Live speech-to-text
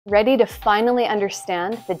Ready to finally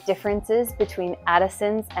understand the differences between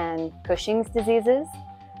Addison's and Cushing's diseases?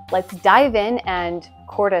 Let's dive in and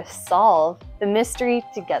corti-solve the mystery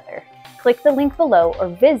together. Click the link below or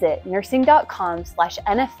visit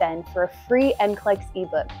nursing.com/NFN for a free NCLEX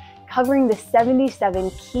ebook covering the 77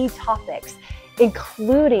 key topics,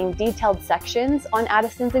 including detailed sections on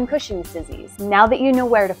Addison's and Cushing's disease. Now that you know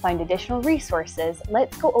where to find additional resources,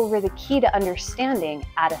 let's go over the key to understanding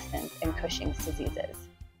Addison's and Cushing's diseases.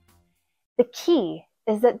 The key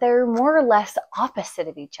is that they're more or less opposite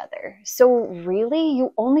of each other. So really,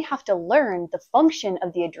 you only have to learn the function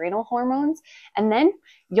of the adrenal hormones, and then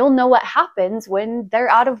you'll know what happens when they're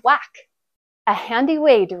out of whack. A handy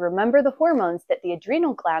way to remember the hormones that the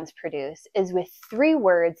adrenal glands produce is with 3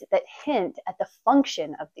 words that hint at the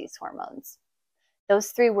function of these hormones.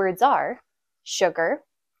 Those 3 words are sugar,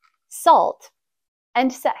 salt,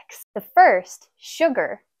 and sex. The first,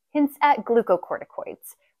 sugar, hints at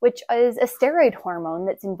glucocorticoids, which is a steroid hormone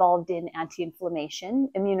that's involved in anti-inflammation,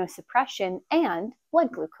 immunosuppression, and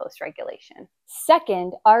blood glucose regulation.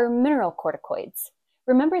 Second are mineral corticoids.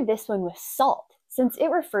 Remember this one with salt, since it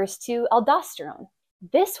refers to aldosterone.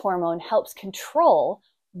 This hormone helps control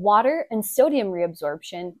water and sodium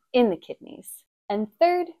reabsorption in the kidneys. And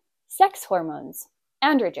third, sex hormones,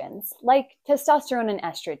 androgens, like testosterone and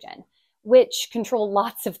estrogen, which control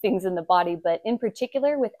lots of things in the body, but in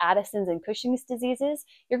particular with Addison's and Cushing's diseases,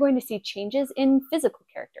 you're going to see changes in physical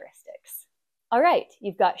characteristics. All right,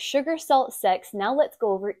 you've got sugar, salt, sex. Now let's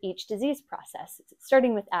go over each disease process,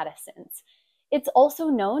 starting with Addison's. It's also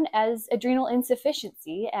known as adrenal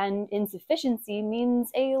insufficiency, and insufficiency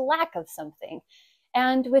means a lack of something.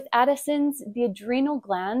 And with Addison's, the adrenal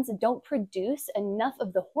glands don't produce enough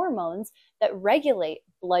of the hormones that regulate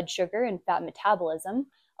blood sugar and fat metabolism,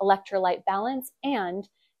 electrolyte balance, and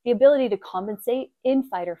the ability to compensate in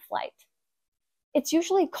fight or flight. It's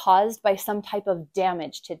usually caused by some type of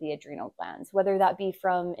damage to the adrenal glands, whether that be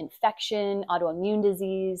from infection, autoimmune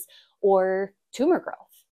disease, or tumor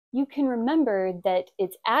growth. You can remember that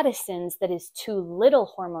it's Addison's that is too little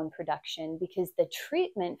hormone production because the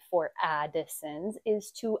treatment for Addison's is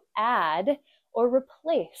to add or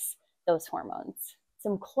replace those hormones.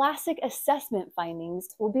 Some classic assessment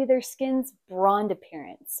findings will be their skin's bronzed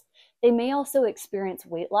appearance. They may also experience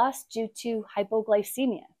weight loss due to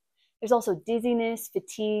hypoglycemia. There's also dizziness,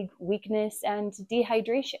 fatigue, weakness, and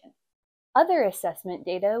dehydration. Other assessment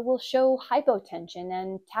data will show hypotension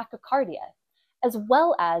and tachycardia, as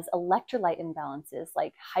well as electrolyte imbalances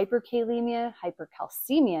like hyperkalemia,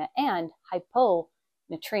 hypercalcemia, and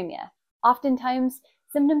hyponatremia. Oftentimes,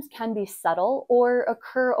 symptoms can be subtle or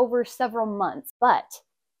occur over several months, but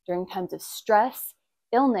during times of stress,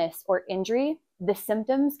 illness, or injury, the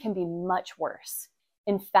symptoms can be much worse.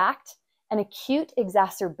 In fact, an acute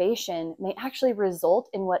exacerbation may actually result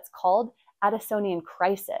in what's called Addisonian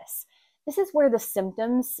crisis. This is where the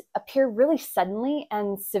symptoms appear really suddenly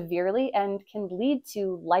and severely and can lead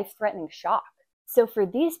to life-threatening shock. So for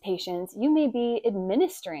these patients, you may be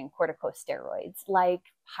administering corticosteroids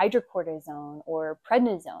like hydrocortisone or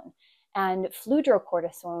prednisone and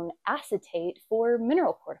fludrocortisone acetate for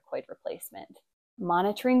mineral corticoid replacement.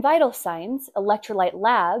 Monitoring vital signs, electrolyte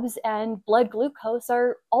labs, and blood glucose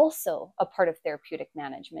are also a part of therapeutic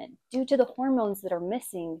management due to the hormones that are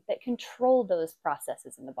missing that control those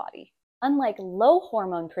processes in the body. Unlike low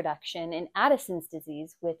hormone production in Addison's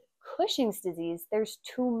disease, with Cushing's disease, there's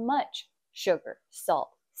too much sugar,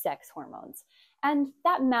 salt, sex hormones, and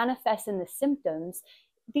that manifests in the symptoms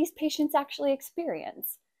these patients actually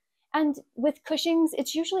experience. And with Cushing's,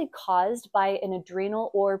 it's usually caused by an adrenal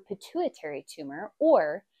or pituitary tumor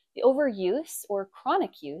or the overuse or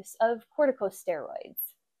chronic use of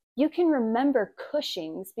corticosteroids. You can remember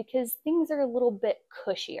Cushing's because things are a little bit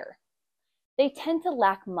cushier. They tend to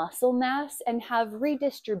lack muscle mass and have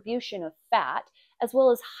redistribution of fat, as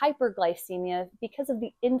well as hyperglycemia because of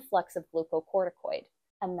the influx of glucocorticoid.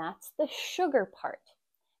 And that's the sugar part.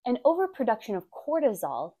 An overproduction of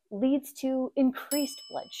cortisol leads to increased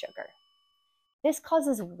blood sugar. This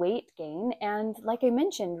causes weight gain and, like I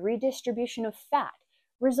mentioned, redistribution of fat,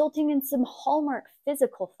 resulting in some hallmark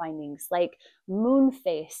physical findings like moon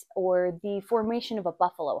face or the formation of a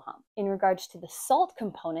buffalo hump. In regards to the salt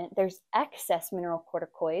component, there's excess mineral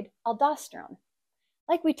corticoid, aldosterone.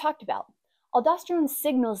 Like we talked about, aldosterone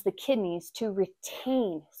signals the kidneys to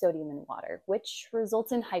retain sodium in water, which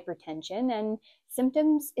results in hypertension, and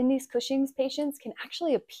symptoms in these Cushing's patients can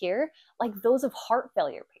actually appear like those of heart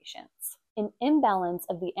failure patients. An imbalance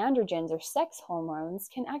of the androgens or sex hormones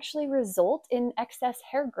can actually result in excess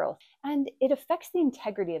hair growth, and it affects the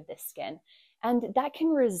integrity of the skin And that can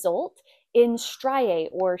result in striae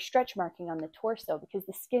or stretch marking on the torso because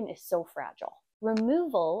the skin is so fragile.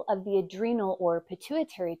 Removal of the adrenal or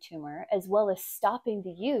pituitary tumor, as well as stopping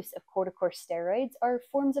the use of corticosteroids, are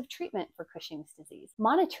forms of treatment for Cushing's disease.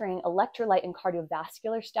 Monitoring electrolyte and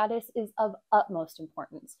cardiovascular status is of utmost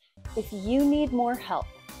importance. If you need more help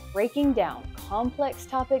breaking down complex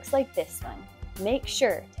topics like this one, make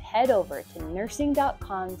sure to head over to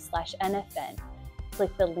nursing.com/NFN,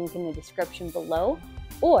 click the link in the description below,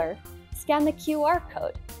 or scan the QR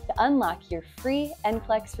code to unlock your free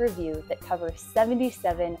NCLEX review that covers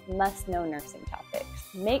 77 must-know nursing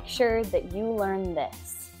topics. Make sure that you learn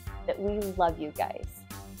this, that we love you guys.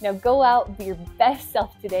 Now go out, be your best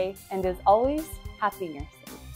self today, and as always, happy nursing.